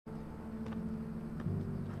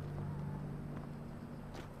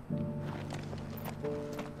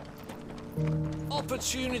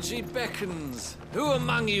Opportunity beckons. Who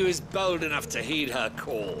among you is bold enough to heed her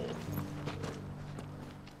call?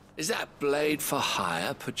 Is that blade for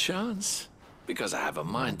hire, perchance? Because I have a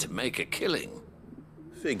mind to make a killing.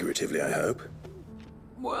 Figuratively, I hope.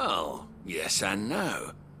 Well, yes and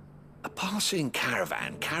no. A passing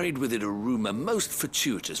caravan carried with it a rumor most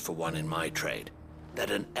fortuitous for one in my trade,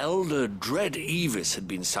 that an elder Dread Evis had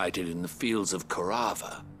been sighted in the fields of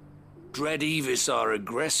Corava. Dread Evis are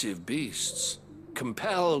aggressive beasts.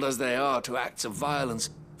 Compelled as they are to acts of violence,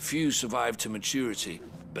 few survive to maturity,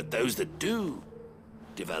 but those that do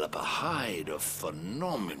develop a hide of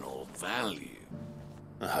phenomenal value.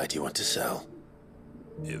 A hide you want to sell?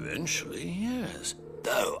 Eventually, yes.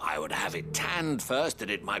 Though I would have it tanned first that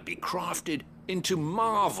it might be crafted into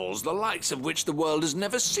marvels the likes of which the world has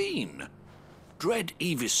never seen. Dread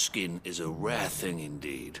Evis skin is a rare thing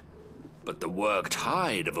indeed. But the worked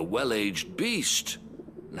hide of a well-aged beast,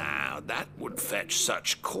 now that would fetch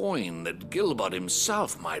such coin that Gilbert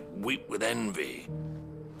himself might weep with envy.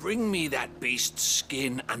 Bring me that beast's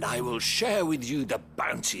skin, and I will share with you the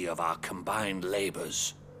bounty of our combined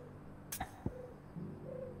labors.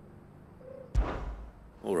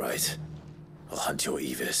 All right. I'll hunt your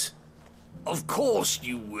Evis. Of course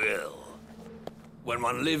you will. When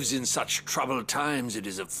one lives in such troubled times, it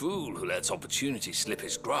is a fool who lets opportunity slip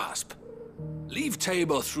his grasp. Leave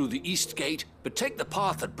Tabor through the east gate, but take the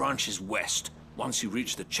path that branches west. Once you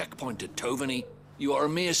reach the checkpoint at Tovany, you are a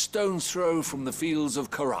mere stone's throw from the fields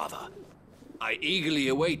of Corava. I eagerly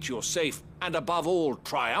await your safe, and above all,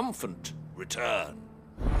 triumphant return.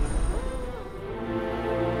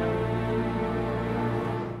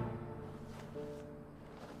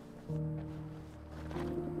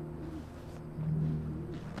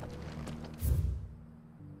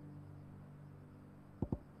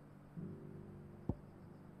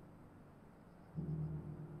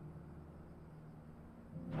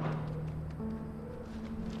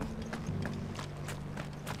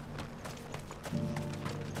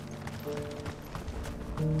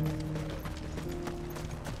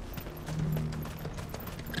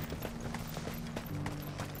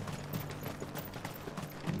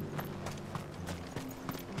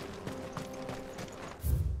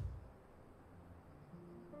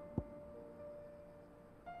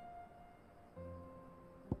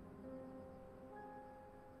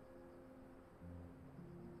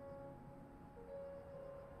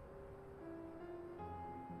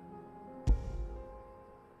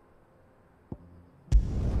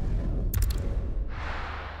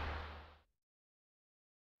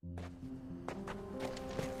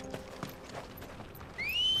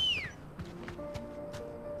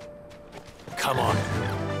 Come on.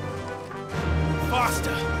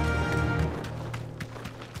 Faster!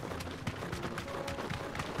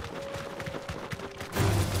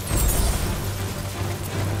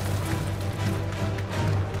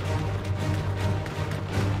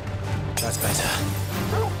 That's better.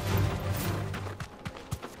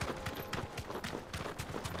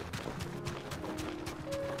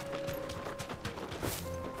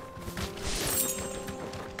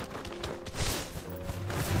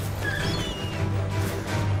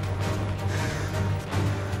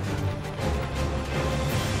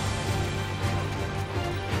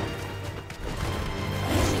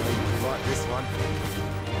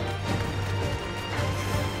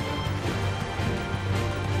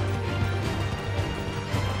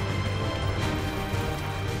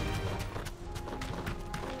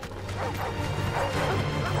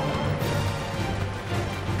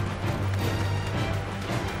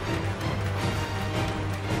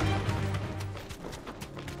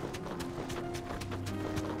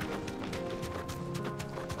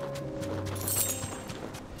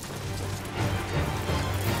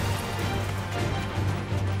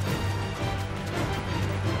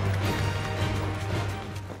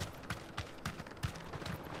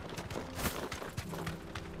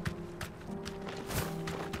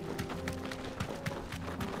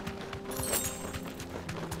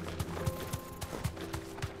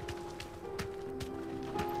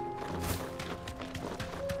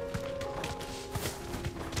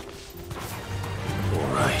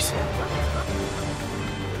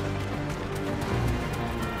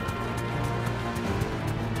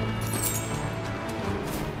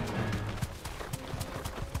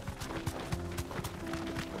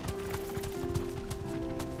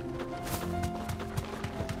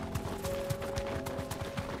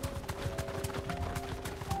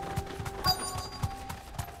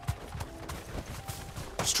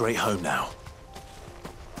 Straight home now.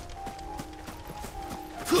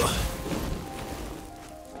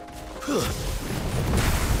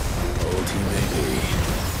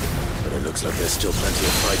 Looks like there's still plenty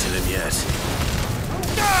of fight in him yet.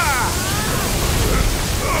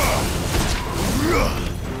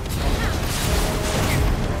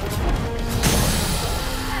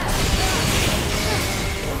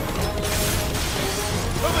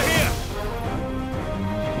 Over here!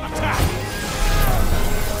 Attack!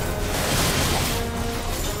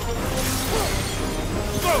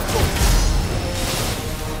 Go!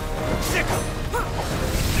 Sickle!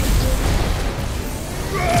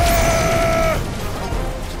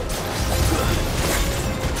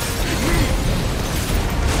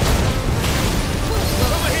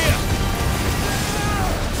 Over here!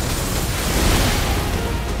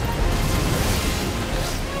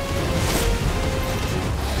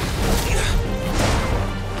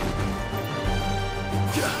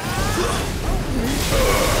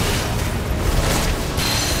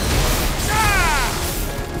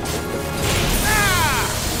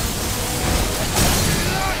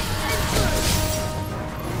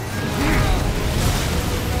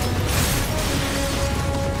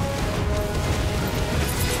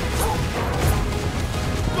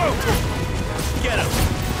 Get him!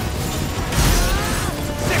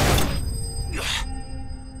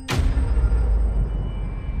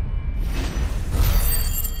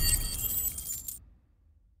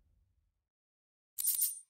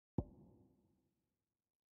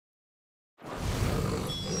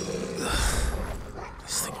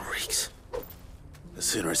 This thing reeks. The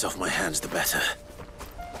sooner it's off my hands, the better.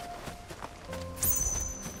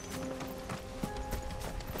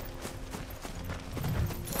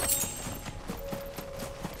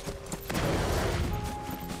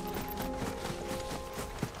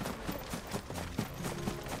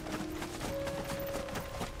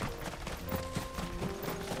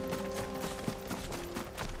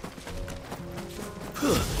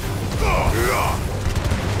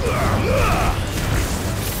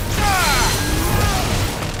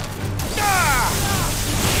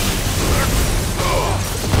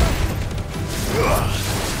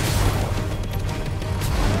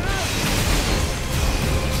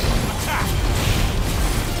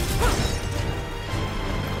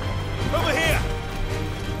 Over here!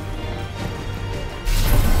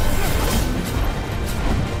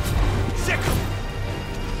 Sickle!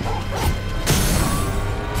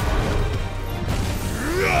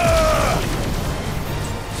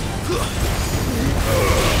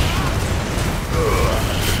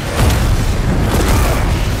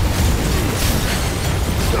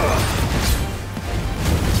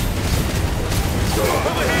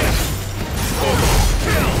 Over here!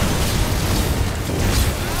 Kill!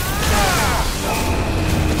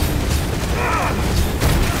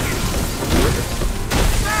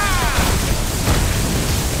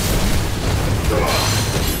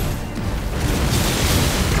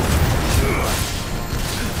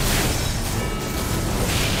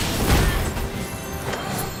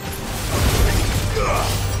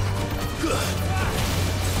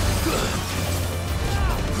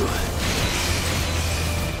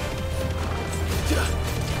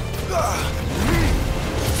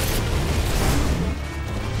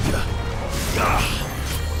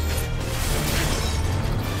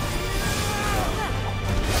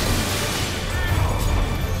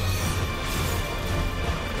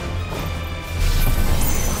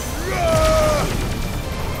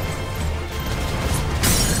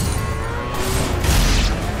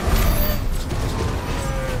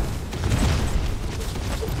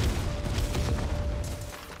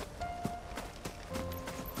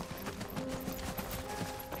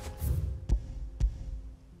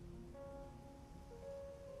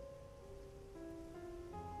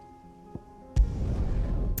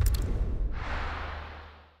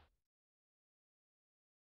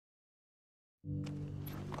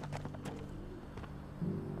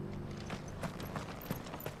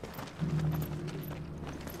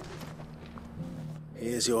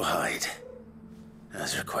 Here's your hide,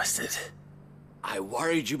 as requested. I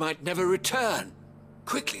worried you might never return.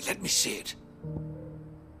 Quickly, let me see it.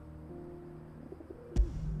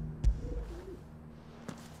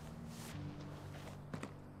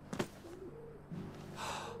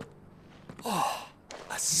 Oh,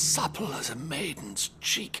 as supple as a maiden's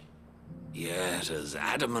cheek, yet as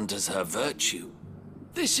adamant as her virtue.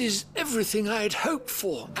 This is everything I had hoped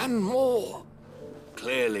for, and more.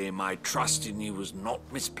 Clearly, my trust in you was not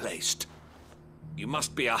misplaced. You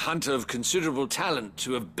must be a hunter of considerable talent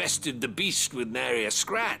to have bested the beast with nary a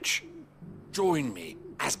scratch. Join me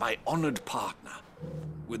as my honored partner.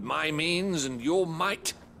 With my means and your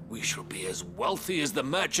might, we shall be as wealthy as the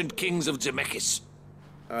merchant kings of Zemeckis.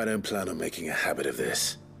 I don't plan on making a habit of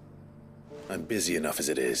this. I'm busy enough as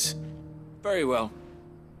it is. Very well.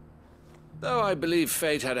 Though I believe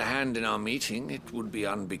fate had a hand in our meeting, it would be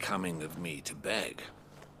unbecoming of me to beg.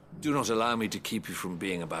 Do not allow me to keep you from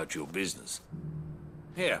being about your business.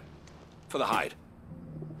 Here, for the hide.